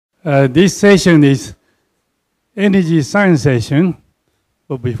This session is energy science session.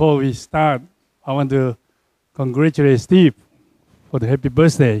 But before we start, I want to congratulate Steve for the happy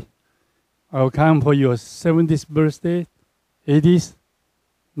birthday. I'll come for your 70th birthday, 80th,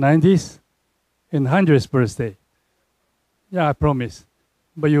 90th, and 100th birthday. Yeah, I promise.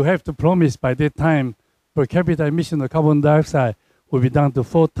 But you have to promise by that time per capita emission of carbon dioxide will be down to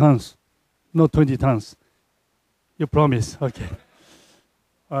 4 tons, not 20 tons. You promise, okay.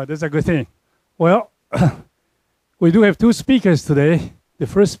 That's a good thing. Well, we do have two speakers today. The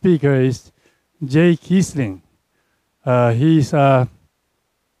first speaker is Jay Keasling. He's a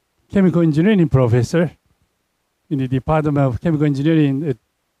chemical engineering professor in the Department of Chemical Engineering at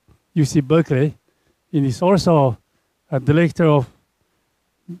UC Berkeley. And he's also a director of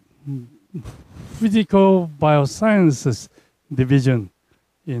Physical Biosciences Division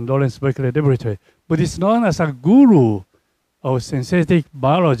in Lawrence Berkeley Laboratory. But he's known as a guru of synthetic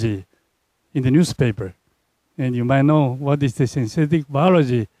biology in the newspaper. And you might know what is the synthetic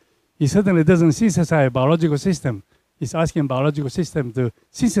biology. He certainly doesn't synthesize a biological system. He's asking biological system to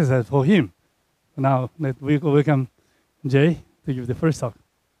synthesize for him. Now, we welcome Jay to give the first talk.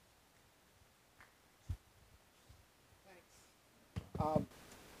 Thanks.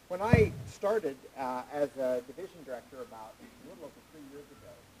 When I started as a division director about a little over 3 years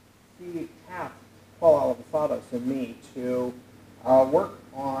ago, Steve tasked Paul Alivasatos and me to work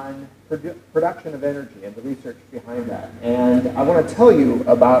on production of energy and the research behind that. And I want to tell you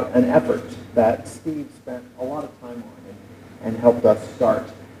about an effort that Steve spent a lot of time on and helped us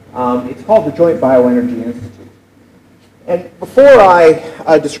start. It's called the Joint Bioenergy Institute. And before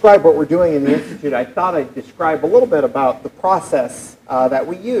I describe what we're doing in the Institute, I thought I'd describe a little bit about the process that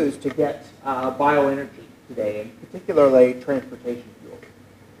we use to get bioenergy today, and particularly transportation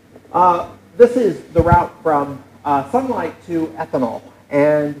fuels. This is the route from sunlight to ethanol,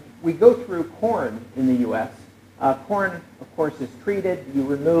 and we go through corn in the U.S. Corn, of course, is treated. You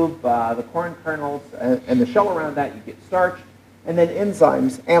remove the corn kernels and the shell around that, you get starch, and then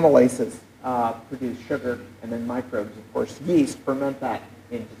enzymes, amylases, produce sugar, and then microbes, of course, yeast, ferment that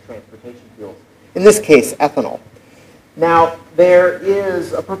into transportation fuels. In this case, ethanol. Now, there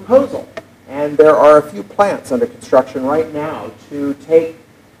is a proposal, and there are a few plants under construction right now to take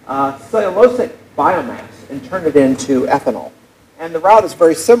cellulosic biomass and turn it into ethanol. And the route is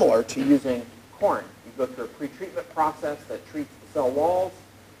very similar to using corn. You go through a pretreatment process that treats the cell walls.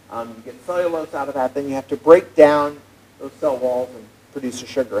 You get cellulose out of that. Then you have to break down those cell walls and produce a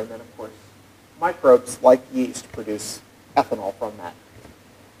sugar. And then, of course, microbes like yeast produce ethanol from that.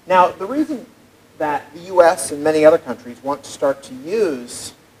 Now, the reason that the U.S. and many other countries want to start to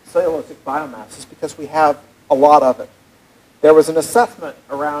use cellulosic biomass is because we have a lot of it. There was an assessment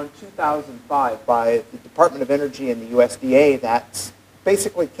around 2005 by the Department of Energy and the USDA that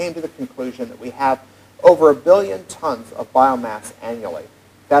basically came to the conclusion that we have over 1 billion tons of biomass annually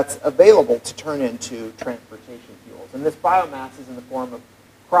that's available to turn into transportation fuels. And this biomass is in the form of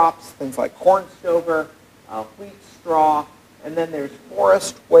crops, things like corn stover, wheat straw, and then there's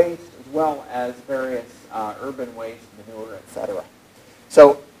forest waste as well as various urban waste, manure, etc.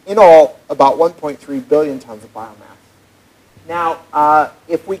 So in all, about 1.3 billion tons of biomass. Now,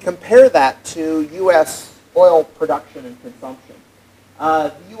 if we compare that to U.S. oil production and consumption,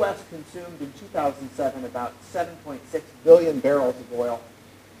 the U.S. consumed in 2007 about 7.6 billion barrels of oil.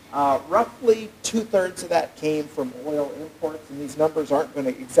 Roughly 2/3 of that came from oil imports, and these numbers aren't going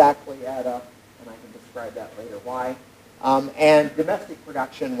to exactly add up, and I can describe that later why. And domestic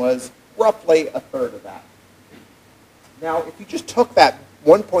production was roughly 1/3 of that. Now, if you just took that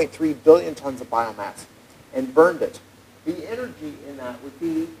 1.3 billion tons of biomass and burned it, the energy in that would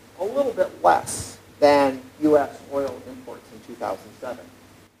be a little bit less than U.S. oil imports in 2007.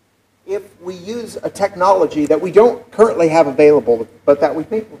 If we use a technology that we don't currently have available, but that we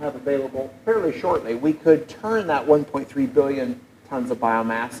think we'll have available fairly shortly, we could turn that 1.3 billion tons of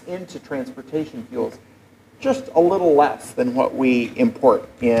biomass into transportation fuels just a little less than what we import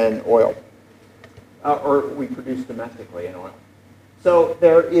in oil, or we produce domestically in oil. So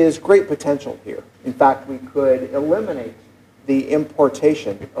there is great potential here. In fact, we could eliminate the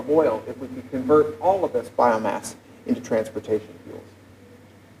importation of oil if we could convert all of this biomass into transportation fuels.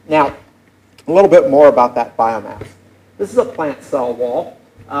 Now, a little bit more about that biomass. This is a plant cell wall.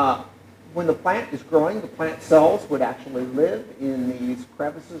 When the plant is growing, the plant cells would actually live in these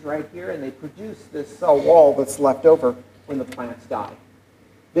crevices right here, and they produce this cell wall that's left over when the plants die.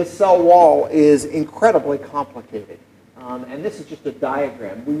 This cell wall is incredibly complicated. And this is just a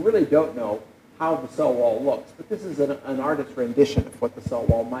diagram. We really don't know how the cell wall looks, but this is an artist's rendition of what the cell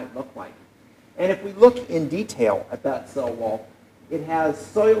wall might look like. And if we look in detail at that cell wall, It has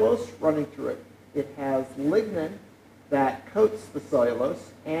cellulose running through it. It has lignin that coats the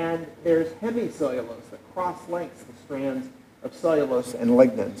cellulose, and there's hemicellulose that cross-links the strands of cellulose and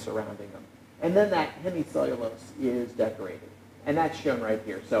lignin surrounding them. And then that hemicellulose is decorated, and that's shown right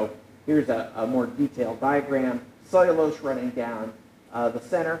here. So here's a more detailed diagram. Cellulose running down the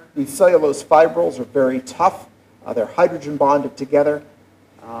center. These cellulose fibrils are very tough. They're hydrogen bonded together.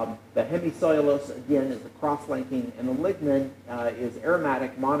 The hemicellulose, again, is the cross-linking, and the lignin is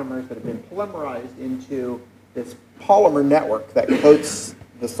aromatic monomers that have been polymerized into this polymer network that coats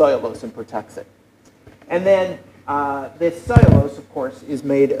the cellulose and protects it. And then this cellulose, of course, is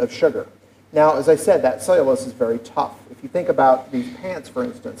made of sugar. Now, as I said, that cellulose is very tough. If you think about these pants, for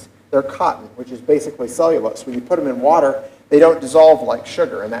instance, they're cotton, which is basically cellulose. When you put them in water, they don't dissolve like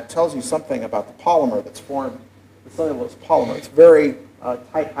sugar, and that tells you something about the polymer that's formed, the cellulose polymer. It's very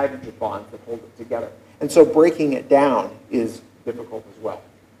tight hydrogen bonds that hold it together. And so breaking it down is difficult as well.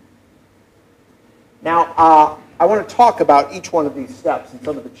 Now, I want to talk about each one of these steps and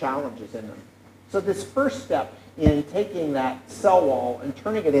some of the challenges in them. So this first step in taking that cell wall and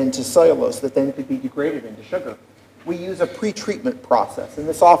turning it into cellulose that then could be degraded into sugar, we use a pre-treatment process. And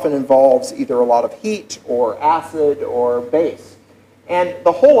this often involves either a lot of heat or acid or base. And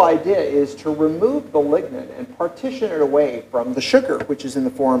the whole idea is to remove the lignin and partition it away from the sugar, which is in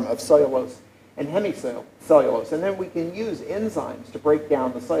the form of cellulose and hemicellulose. And then we can use enzymes to break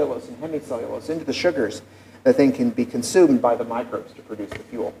down the cellulose and hemicellulose into the sugars that then can be consumed by the microbes to produce the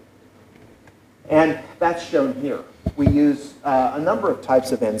fuel. And that's shown here. We use a number of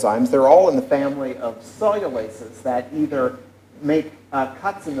types of enzymes. They're all in the family of cellulases that either make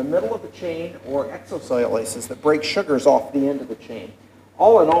cuts in the middle of the chain or exocellulases that break sugars off the end of the chain.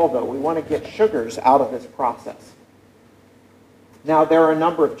 All in all, though, we want to get sugars out of this process. Now, there are a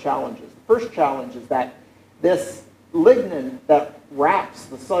number of challenges. The first challenge is that this lignin that wraps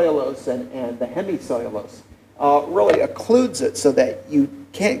the cellulose and the hemicellulose really occludes it so that you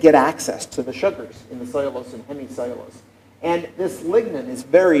can't get access to the sugars in the cellulose and hemicellulose. And this lignin is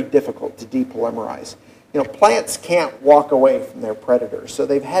very difficult to depolymerize. You know, plants can't walk away from their predators, so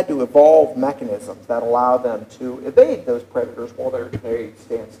they've had to evolve mechanisms that allow them to evade those predators while they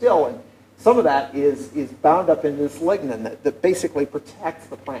stand still. And some of that is bound up in this lignin that basically protects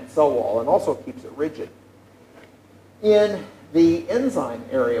the plant cell wall and also keeps it rigid. In the enzyme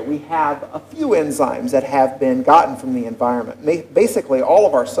area, we have a few enzymes that have been gotten from the environment. Basically, all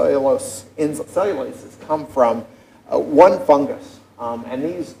of our cellulases come from one fungus. And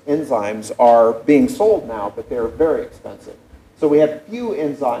these enzymes are being sold now, but they're very expensive. So we have few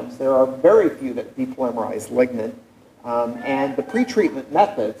enzymes. There are very few that depolymerize lignin. And the pretreatment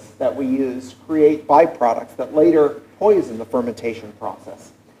methods that we use create byproducts that later poison the fermentation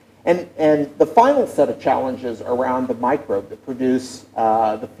process. And the final set of challenges around the microbe that produce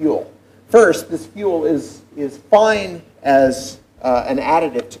the fuel. First, this fuel is fine as an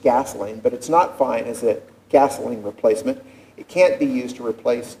additive to gasoline, but it's not fine as a gasoline replacement. It can't be used to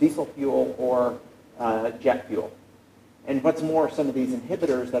replace diesel fuel or jet fuel. And what's more, some of these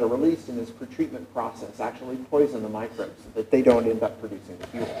inhibitors that are released in this pretreatment process actually poison the microbes so that they don't end up producing the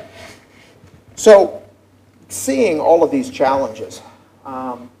fuel. So, seeing all of these challenges,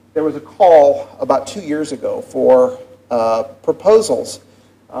 there was a call about 2 years ago for proposals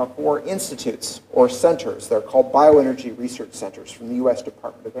for institutes or centers. They're called bioenergy research centers from the U.S.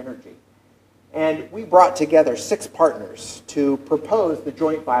 Department of Energy. And we brought together 6 partners to propose the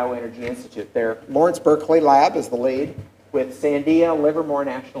Joint Bioenergy Institute. Their Lawrence Berkeley Lab is the lead, with Sandia, Livermore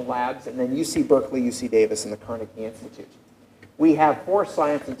National Labs, and then UC Berkeley, UC Davis, and the Carnegie Institute. We have 4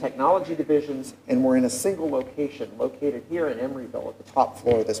 science and technology divisions, and we're in a single location, located here in Emeryville at the top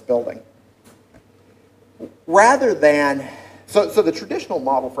floor of this building. Rather than, so the traditional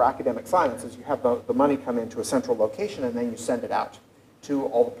model for academic science is you have the money come into a central location, and then you send it out to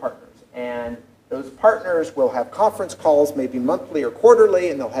all the partners. And those partners will have conference calls, maybe monthly or quarterly,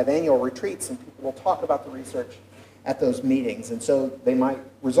 and they'll have annual retreats, and people will talk about the research at those meetings. And so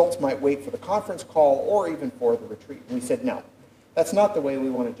results might wait for the conference call or even for the retreat. And we said, no, that's not the way we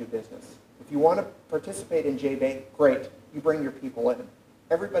want to do business. If you want to participate in JBay, great, you bring your people in.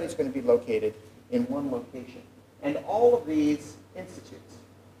 Everybody's going to be located in one location. And all of these institutes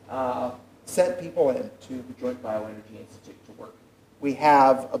sent people in to the Joint Bioenergy Institute to work. We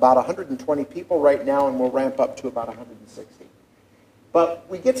have about 120 people right now, and we'll ramp up to about 160. But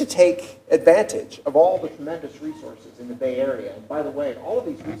we get to take advantage of all the tremendous resources in the Bay Area. And by the way, all of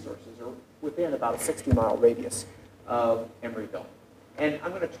these resources are within about a 60-mile radius of Emeryville. And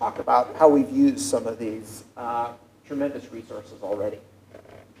I'm going to talk about how we've used some of these tremendous resources already.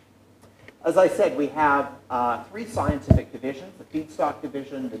 As I said, we have three scientific divisions: the feedstock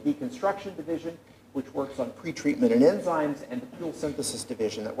division, the deconstruction division, which works on pretreatment and enzymes, and the fuel synthesis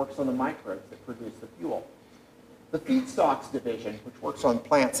division that works on the microbes that produce the fuel. The feedstocks division, which works on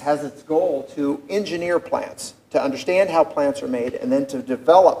plants, has its goal to engineer plants, to understand how plants are made, and then to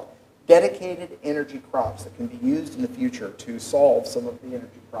develop dedicated energy crops that can be used in the future to solve some of the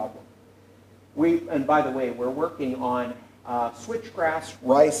energy problem. And by the way, we're working on switchgrass,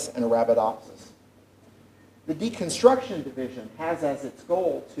 rice, and Arabidopsis. The deconstruction division has as its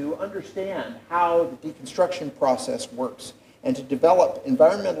goal to understand how the deconstruction process works and to develop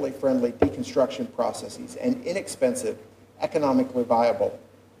environmentally friendly deconstruction processes and inexpensive, economically viable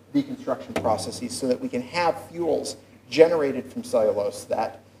deconstruction processes so that we can have fuels generated from cellulose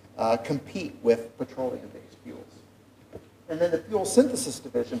that compete with petroleum-based fuels. And then the fuel synthesis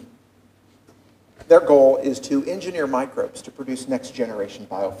division, their goal is to engineer microbes to produce next-generation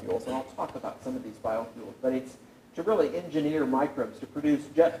biofuels. And I'll talk about some of these biofuels, but it's to really engineer microbes to produce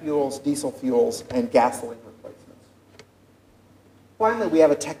jet fuels, diesel fuels, and gasoline replacements. Finally, we have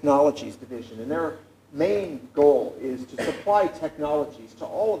a technologies division, and their main goal is to supply technologies to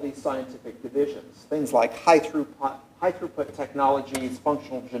all of these scientific divisions, things like high throughput technologies,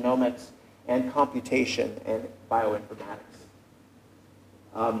 functional genomics, and computation and bioinformatics.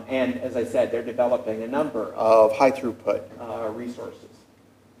 And as I said, they're developing a number of high throughput resources.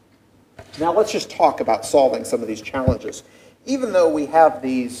 Now let's just talk about solving some of these challenges. Even though we have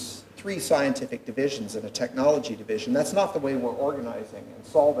these three scientific divisions and a technology division, that's not the way we're organizing and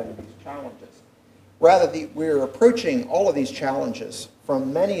solving these challenges. Rather, we're approaching all of these challenges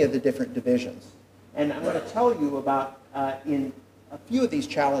from many of the different divisions. And I'm going to tell you about, in a few of these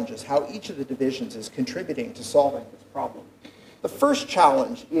challenges, how each of the divisions is contributing to solving this problem. The first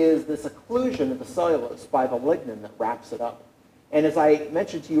challenge is this occlusion of the cellulose by the lignin that wraps it up. And as I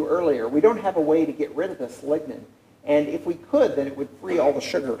mentioned to you earlier, we don't have a way to get rid of this lignin. And if we could, then it would free all the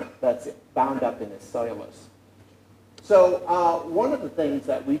sugar that's bound up in this cellulose. So one of the things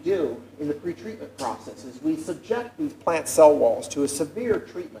that we do in the pretreatment process is we subject these plant cell walls to a severe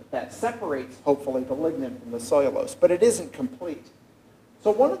treatment that separates, hopefully, the lignin from the cellulose, but it isn't complete. So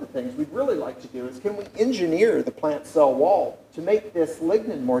one of the things we'd really like to do is, can we engineer the plant cell wall to make this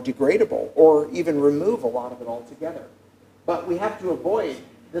lignin more degradable or even remove a lot of it altogether? But we have to avoid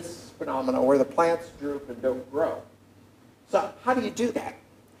this phenomenon where the plants droop and don't grow. So how do you do that?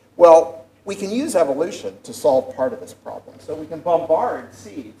 Well, we can use evolution to solve part of this problem. So we can bombard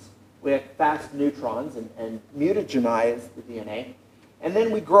seeds with fast neutrons and mutagenize the DNA, and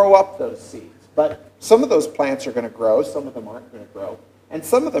then we grow up those seeds. But some of those plants are going to grow, some of them aren't going to grow, and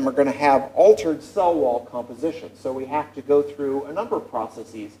some of them are going to have altered cell wall composition. So we have to go through a number of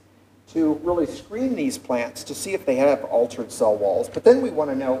processes to really screen these plants to see if they have altered cell walls. But then we want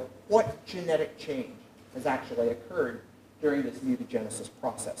to know what genetic change has actually occurred during this mutagenesis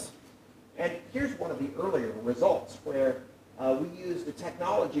process. And here's one of the earlier results where we used a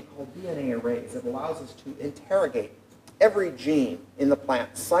technology called DNA arrays that allows us to interrogate every gene in the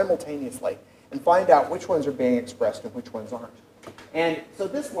plant simultaneously and find out which ones are being expressed and which ones aren't. And so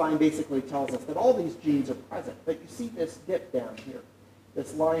this line basically tells us that all these genes are present, but you see this dip down here,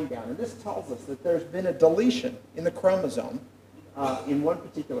 this line down, and this tells us that there's been a deletion in the chromosome, in one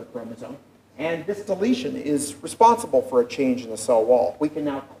particular chromosome, and this deletion is responsible for a change in the cell wall. We can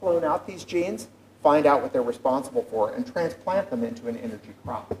now clone out these genes, find out what they're responsible for, and transplant them into an energy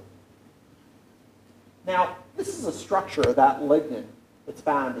crop. Now, this is a structure of that lignin that's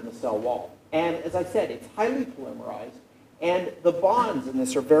found in the cell wall. And as I said, it's highly polymerized, and the bonds in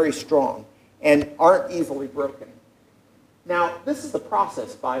this are very strong and aren't easily broken. Now, this is the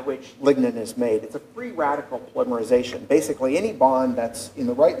process by which lignin is made. It's a free radical polymerization. Basically, any bond that's in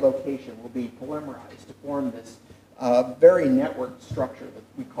the right location will be polymerized to form this very networked structure that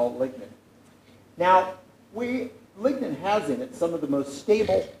we call lignin. Now, lignin has in it some of the most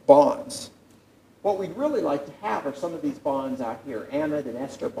stable bonds. What we'd really like to have are some of these bonds out here, amide and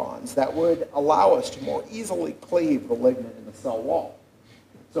ester bonds, that would allow us to more easily cleave the lignin in the cell wall.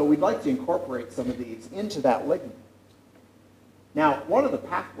 So we'd like to incorporate some of these into that lignin. Now, one of the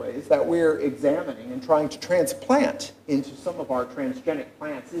pathways that we're examining and trying to transplant into some of our transgenic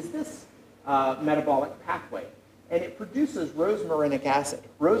plants is this metabolic pathway, and it produces rosmarinic acid.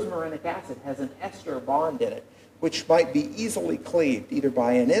 Rosmarinic acid has an ester bond in it, which might be easily cleaved either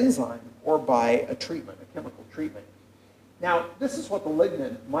by an enzyme or by a treatment, a chemical treatment. Now, this is what the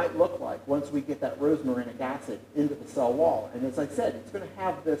lignin might look like once we get that rosmarinic acid into the cell wall. And as I said, it's going to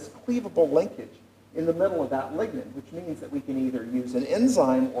have this cleavable linkage in the middle of that lignin, which means that we can either use an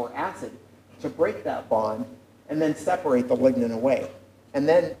enzyme or acid to break that bond and then separate the lignin away. And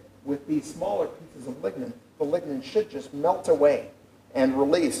then with these smaller pieces of lignin, the lignin should just melt away and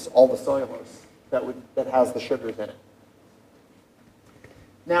release all the cellulose that has the sugars in it.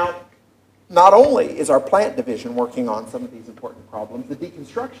 Now, not only is our plant division working on some of these important problems, the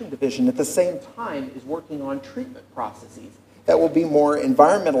deconstruction division at the same time is working on treatment processes that will be more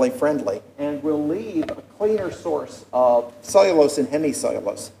environmentally friendly and will leave a cleaner source of cellulose and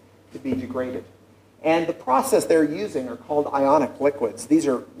hemicellulose to be degraded. And the process they're using are called ionic liquids. These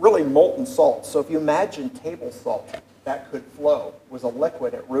are really molten salts. So if you imagine table salt that could flow was a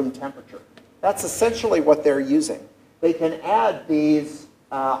liquid at room temperature, that's essentially what they're using. They can add these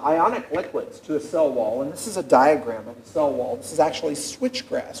ionic liquids to a cell wall, and this is a diagram of a cell wall. This is actually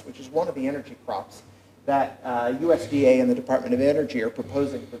switchgrass, which is one of the energy crops that USDA and the Department of Energy are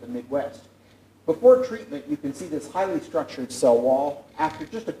proposing for the Midwest. Before treatment, you can see this highly structured cell wall. After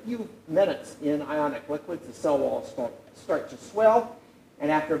just a few minutes in ionic liquids, the cell walls start to swell,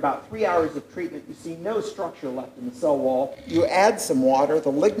 and after about 3 hours of treatment, you see no structure left in the cell wall. You add some water,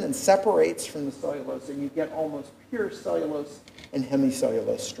 the lignin separates from the cellulose, and you get almost pure cellulose and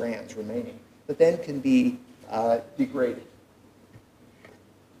hemicellulose strands remaining that then can be degraded.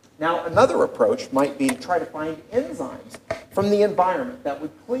 Now, another approach might be to try to find enzymes from the environment that would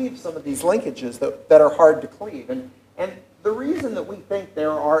cleave some of these linkages that are hard to cleave. And the reason that we think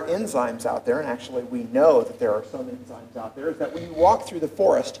there are enzymes out there, and actually we know that there are some enzymes out there, is that when you walk through the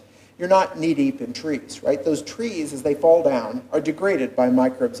forest, you're not knee-deep in trees, right? Those trees, as they fall down, are degraded by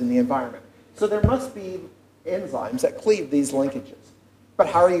microbes in the environment. So there must be enzymes that cleave these linkages. But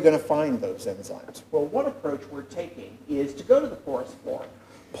how are you going to find those enzymes? Well, one approach we're taking is to go to the forest floor,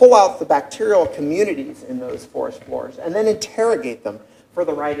 pull out the bacterial communities in those forest floors, and then interrogate them for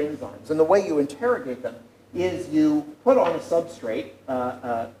the right enzymes. And the way you interrogate them is you put on a substrate,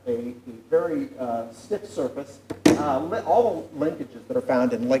 a very stiff surface, all the linkages that are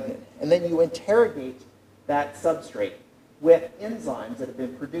found in lignin, and then you interrogate that substrate with enzymes that have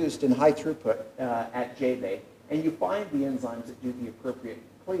been produced in high throughput at J-Bay, and you find the enzymes that do the appropriate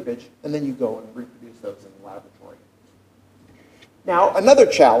cleavage, and then you go and reproduce those in the laboratory. Now, another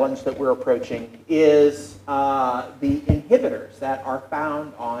challenge that we're approaching is the inhibitors that are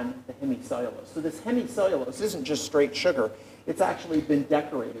found on the hemicellulose. So this hemicellulose isn't just straight sugar. It's actually been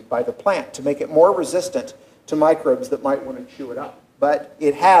decorated by the plant to make it more resistant to microbes that might want to chew it up. But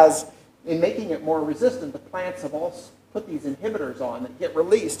it has, in making it more resistant, the plants have also put these inhibitors on that get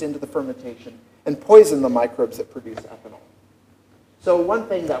released into the fermentation and poison the microbes that produce ethanol. So one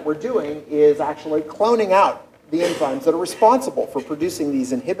thing that we're doing is actually cloning out the enzymes that are responsible for producing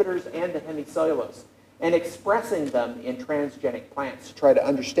these inhibitors and the hemicellulose and expressing them in transgenic plants to try to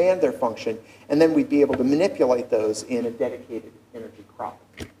understand their function, and then we'd be able to manipulate those in a dedicated energy crop.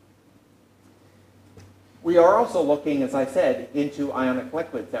 We are also looking, as I said, into ionic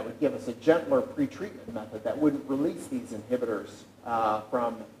liquids that would give us a gentler pretreatment method that wouldn't release these inhibitors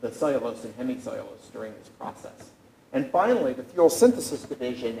from the cellulose and hemicellulose during this process. And finally, the fuel synthesis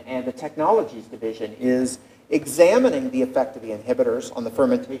division and the technologies division is examining the effect of the inhibitors on the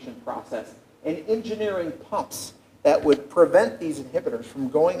fermentation process and engineering pumps that would prevent these inhibitors from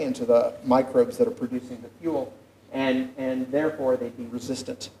going into the microbes that are producing the fuel, and therefore they'd be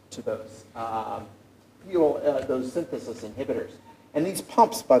resistant to those those synthesis inhibitors. And these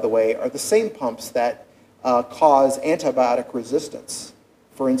pumps, by the way, are the same pumps that cause antibiotic resistance.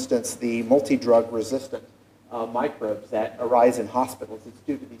 For instance, the multi-drug resistant microbes that arise in hospitals, it's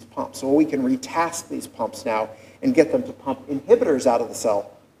due to these pumps. So we can retask these pumps now and get them to pump inhibitors out of the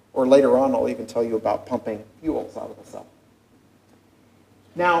cell, or later on I'll even tell you about pumping fuels out of the cell.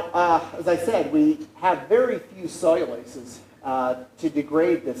 Now, as I said, we have very few cellulases to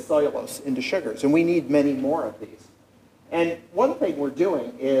degrade this cellulose into sugars, and we need many more of these. And one thing we're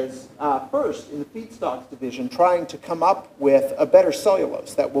doing is, first, in the feedstocks division, trying to come up with a better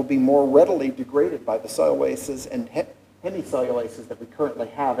cellulose that will be more readily degraded by the cellulases and hemicellulases that we currently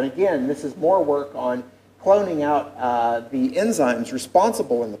have. And again, this is more work on cloning out the enzymes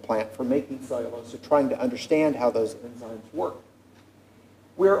responsible in the plant for making cellulose, so trying to understand how those enzymes work.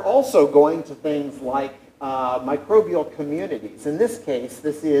 We're also going to things like microbial communities. In this case,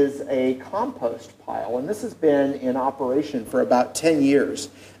 this is a compost pile, and this has been in operation for about 10 years.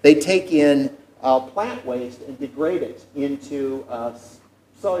 They take in plant waste and degrade it into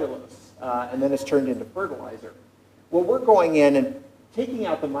cellulose, and then it's turned into fertilizer. Well, we're going in and taking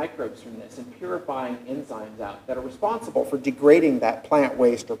out the microbes from this and purifying enzymes out that are responsible for degrading that plant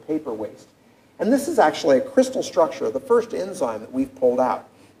waste or paper waste. And this is actually a crystal structure, the first enzyme that we've pulled out.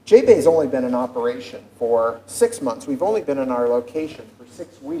 J-Bay has only been in operation for 6 months. We've only been in our location for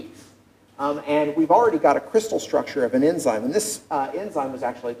 6 weeks. And we've already got a crystal structure of an enzyme. And this enzyme was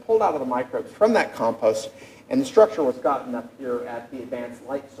actually pulled out of the microbes from that compost, and the structure was gotten up here at the advanced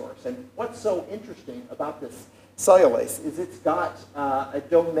light source. And what's so interesting about this cellulase is it's got a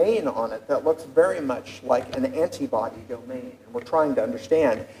domain on it that looks very much like an antibody domain. And we're trying to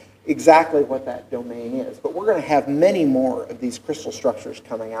understand exactly what that domain is. But we're going to have many more of these crystal structures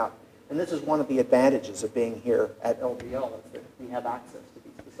coming out. And this is one of the advantages of being here at LBL, is that we have access to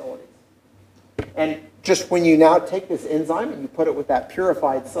these facilities. And just when you now take this enzyme and you put it with that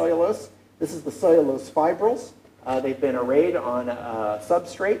purified cellulose, this is the cellulose fibrils. They've been arrayed on a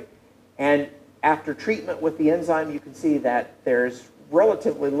substrate. And after treatment with the enzyme, you can see that there's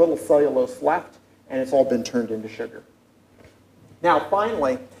relatively little cellulose left, and it's all been turned into sugar. Now,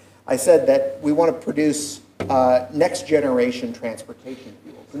 finally, I said that we want to produce next generation transportation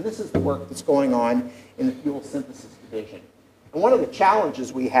fuels. And this is the work that's going on in the fuel synthesis division. And one of the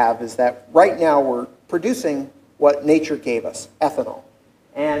challenges we have is that right now we're producing what nature gave us, ethanol.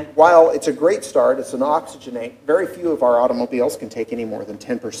 And while it's a great start, it's an oxygenate, very few of our automobiles can take any more than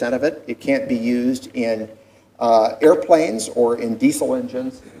 10% of it. It can't be used in airplanes or in diesel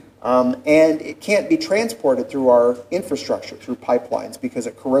engines. And it can't be transported through our infrastructure, through pipelines, because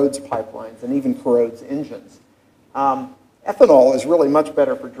it corrodes pipelines and even corrodes engines. Ethanol is really much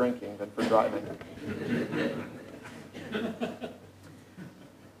better for drinking than for driving.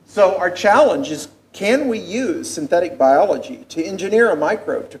 So our challenge is, can we use synthetic biology to engineer a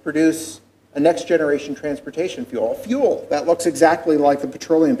microbe to produce a next generation transportation fuel, a fuel that looks exactly like the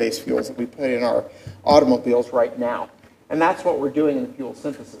petroleum-based fuels that we put in our automobiles right now? And that's what we're doing in the fuel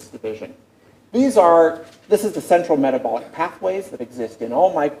synthesis division. This is the central metabolic pathways that exist in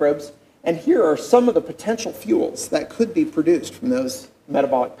all microbes, and here are some of the potential fuels that could be produced from those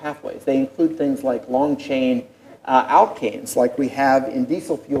metabolic pathways. They include things like long-chain alkanes, like we have in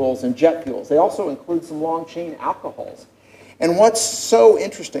diesel fuels and jet fuels. They also include some long-chain alcohols. And what's so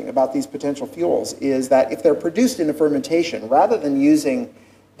interesting about these potential fuels is that if they're produced in a fermentation, rather than using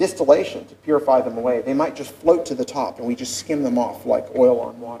distillation to purify them away, they might just float to the top and we just skim them off like oil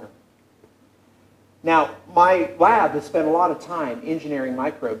on water. Now, my lab has spent a lot of time engineering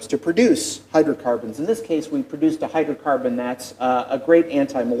microbes to produce hydrocarbons. In this case, we produced a hydrocarbon that's a great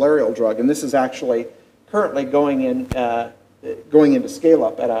anti-malarial drug, and this is actually currently going into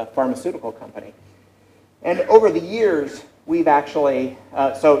scale-up at a pharmaceutical company. And over the years, we've actually,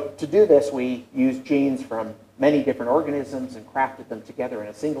 so to do this, we used genes from many different organisms and crafted them together in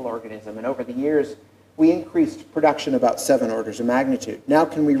a single organism. And over the years, we increased production about 7 orders of magnitude. Now,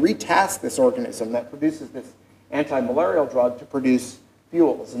 can we retask this organism that produces this anti-malarial drug to produce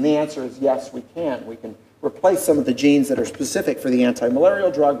fuels? And the answer is yes, we can. We can replace some of the genes that are specific for the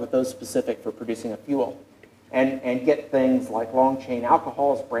anti-malarial drug with those specific for producing a fuel, and get things like long-chain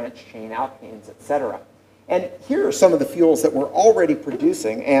alcohols, branch-chain alkanes, etc. And here are some of the fuels that we're already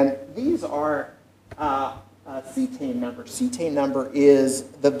producing, and these are cetane number. Cetane number is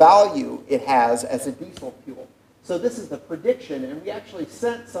the value it has as a diesel fuel. So this is the prediction, and we actually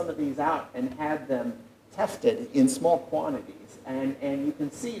sent some of these out and had them tested in small quantities. And you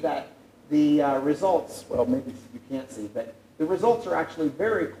can see that the results, well, maybe you can't see, but the results are actually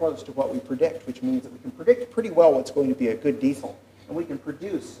very close to what we predict, which means that we can predict pretty well what's going to be a good diesel. And we can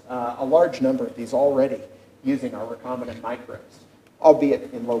produce a large number of these already using our recombinant microbes,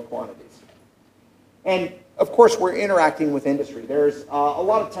 albeit in low quantities. And of course, we're interacting with industry. There's a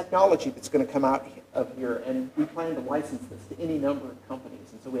lot of technology that's going to come out of here, and we plan to license this to any number of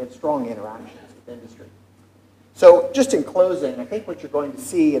companies. And so we have strong interactions with industry. So just in closing, I think what you're going to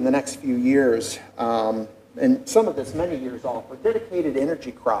see in the next few years, and some of this many years off, are dedicated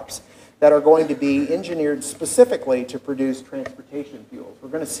energy crops that are going to be engineered specifically to produce transportation fuels. We're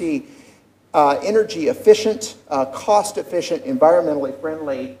going to see energy efficient, cost efficient, environmentally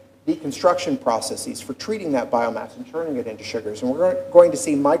friendly deconstruction processes for treating that biomass and turning it into sugars. And we're going to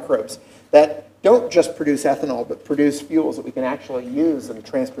see microbes that don't just produce ethanol, but produce fuels that we can actually use in the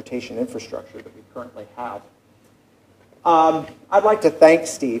transportation infrastructure that we currently have. I'd like to thank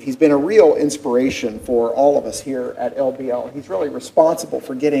Steve. He's been a real inspiration for all of us here at LBL. He's really responsible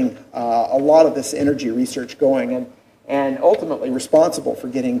for getting a lot of this energy research going, and ultimately responsible for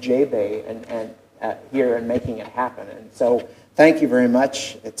getting JBay here and making it happen. And so thank you very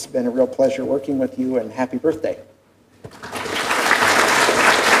much. It's been a real pleasure working with you, and happy birthday.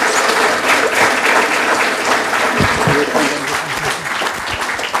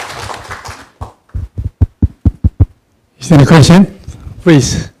 Is there any question?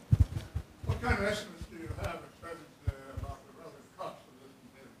 Please. What kind of estimates do you have at present about the relative cost of this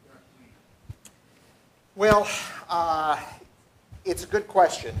compared to gasoline? Well, it's a good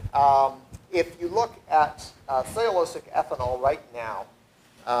question. if you look at cellulosic ethanol right now,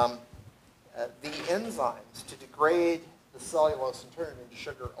 the enzymes to degrade the cellulose and turn it into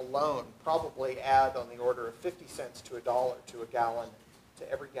sugar alone probably add on the order of 50 cents to $1 to a gallon,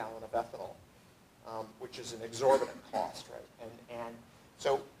 to every gallon of ethanol, which is an exorbitant cost, right? And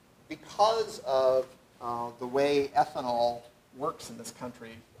so because of the way ethanol works in this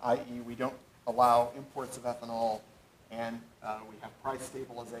country, i.e. we don't allow imports of ethanol and we have price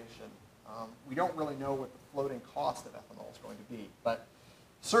stabilization, we don't really know what the floating cost of ethanol is going to be. But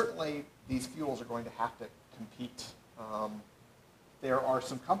certainly these fuels are going to have to compete. There are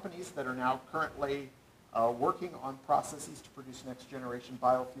some companies that are now currently working on processes to produce next generation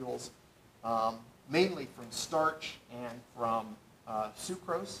biofuels, mainly from starch and from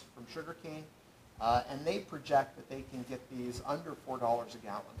sucrose, from sugarcane. And they project that they can get these under $4 a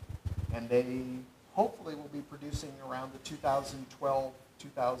gallon. And they hopefully will be producing around the 2012,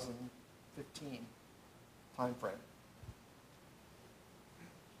 2015 time frame.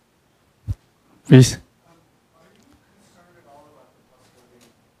 Please. Are you concerned at all about the possibility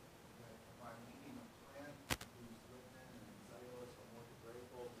that by making a plant whose lignin and cellulose are more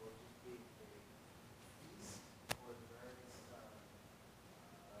degradable will just be a feast for the various things that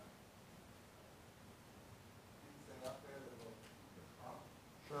are out there that will keep the crop?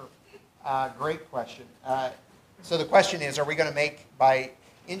 Sure. Great question. So the question is, are we going to make, by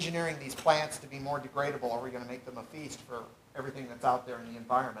engineering these plants to be more degradable, are we going to make them a feast for everything that's out there in the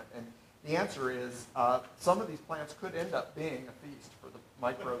environment? And the answer is, some of these plants could end up being a feast for the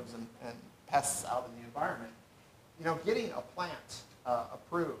microbes and pests out in the environment. You know, getting a plant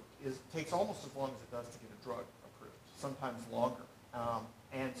approved takes almost as long as it does to get a drug approved, sometimes longer.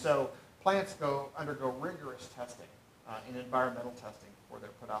 And so plants undergo rigorous testing in environmental testing before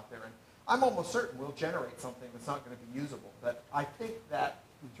they're put out there. And I'm almost certain we'll generate something that's not going to be usable. But I think that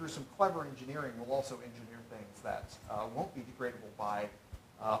through some clever engineering, we'll also engineer things that won't be degradable by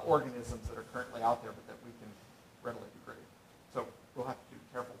organisms that are currently out there, but that we can readily degrade. So we'll have to do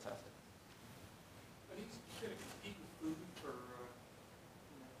careful testing. Are these going to compete with food for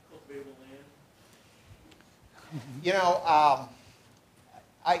cultivatable land? You know,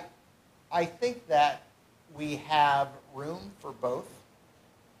 I think that we have room for both.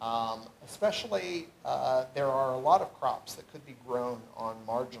 Especially, there are a lot of crops that could be grown on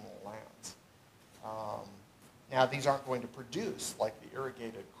marginal lands. Now, these aren't going to produce like the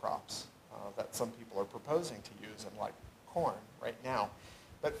irrigated crops that some people are proposing to use in like corn right now.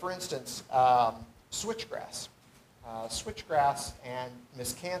 But for instance, switchgrass. Switchgrass and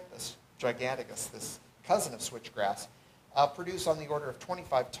Miscanthus giganticus, this cousin of switchgrass, produce on the order of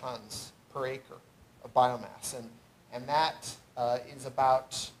 25 tons per acre of biomass. And that is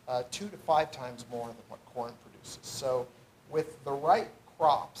about 2 to 5 times more than what corn produces. So with the right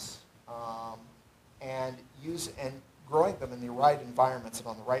crops and growing them in the right environments and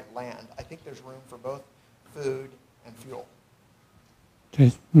on the right land, I think there's room for both food and fuel.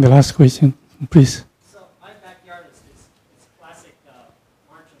 Okay, the last question, please. So my backyard is classic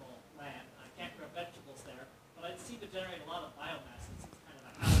marginal land. I can't grow vegetables there, but I seem to generate a lot of biomass. It's kind of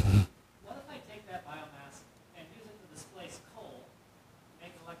a house. What if I take that biomass and use it to displace coal,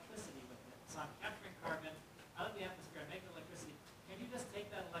 make electricity with it? So I'm capturing carbon out of the atmosphere and making electricity. Can you just take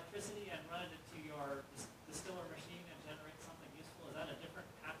that electricity and run it into your distiller machine and generate something useful? Is that a different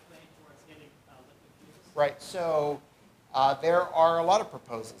pathway towards getting liquid fuels? Right. So there are a lot of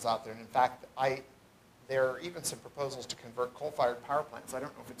proposals out there. And in fact, there are even some proposals to convert coal-fired power plants. I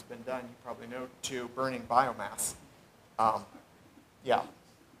don't know if it's been done. You probably know, to burning biomass. Yeah.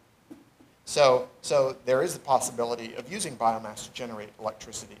 So there is the possibility of using biomass to generate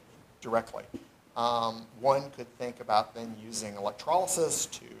electricity directly. One could think about then using electrolysis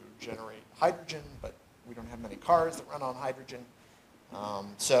to generate hydrogen, but we don't have many cars that run on hydrogen.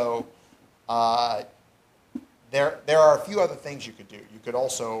 There are a few other things you could do. You could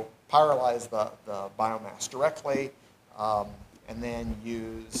also pyrolyze the biomass directly, and then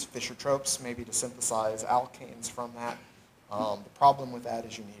use Fischer-Tropsch maybe to synthesize alkanes from that. The problem with that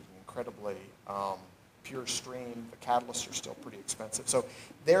is you need an incredibly pure stream. The catalysts are still pretty expensive. So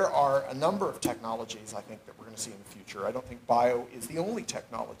there are a number of technologies, I think, that we're going to see in the future. I don't think bio is the only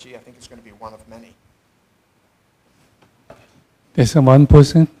technology. I think it's going to be one of many. There's one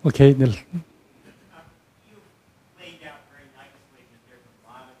person. Okay.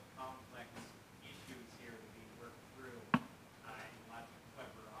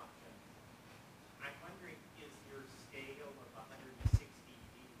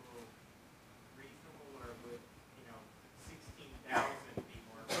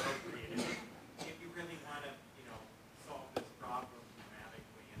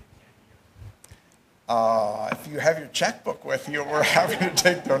 If you have your checkbook with you, we're happy to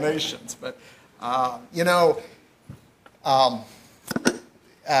take donations. But,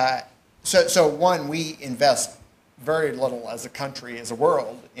 so one, we invest very little as a country, as a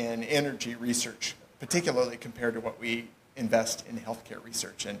world, in energy research, particularly compared to what we invest in healthcare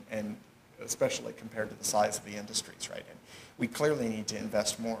research, and especially compared to the size of the industries, right? And we clearly need to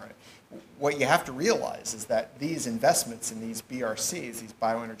invest more. What you have to realize is that these investments in these BRCs, these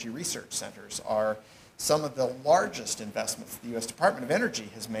bioenergy research centers, are some of the largest investments the U.S. Department of Energy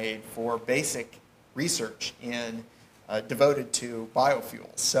has made for basic research in devoted to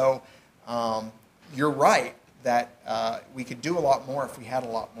biofuels. So you're right that we could do a lot more if we had a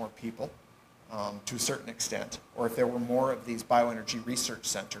lot more people, to a certain extent, or if there were more of these bioenergy research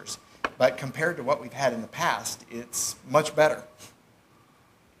centers. But compared to what we've had in the past, it's much better.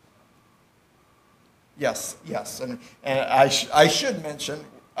 Yes, and I should mention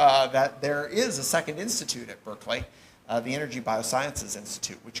that there is a second institute at Berkeley, the Energy Biosciences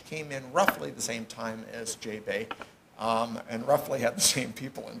Institute, which came in roughly the same time as JBay, and roughly had the same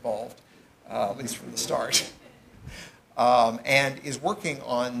people involved, at least from the start, and is working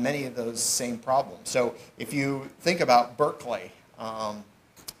on many of those same problems. So if you think about Berkeley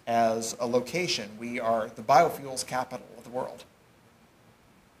as a location, we are the biofuels capital of the world,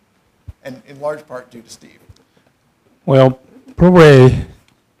 and in large part due to Steve. Well, probably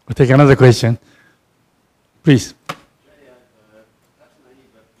we'll take another question. Please. That's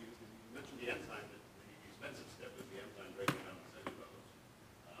naive, but you mentioned the enzyme, that the expensive step is the enzyme breaking down the cellulose.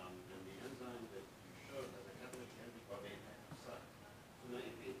 And the enzyme that you showed has a catalytic antibody site. So now,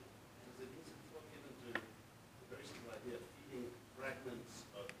 does it need to be given to the very simple idea of feeding fragments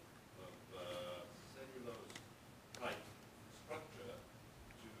of cellulose-type structure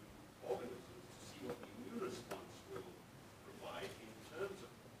to organisms to see what the immune response will provide in terms of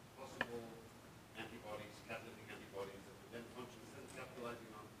possible antibodies, catalytic antibodies that would then function instead of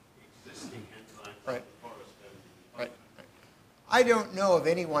capitalizing on existing enzymes in the forest and Right. I don't know of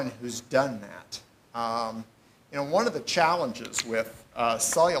anyone who's done that. One of the challenges with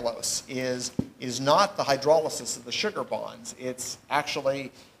cellulose is not the hydrolysis of the sugar bonds. It's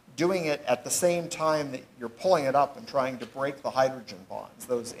actually doing it at the same time that you're pulling it up and trying to break the hydrogen bonds.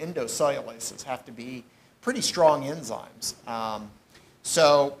 Those endocellulases have to be pretty strong enzymes.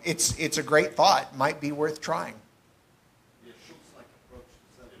 So it's a great thought. Might be worth trying. Schultz-like approach to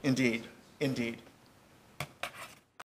cellulose. Indeed.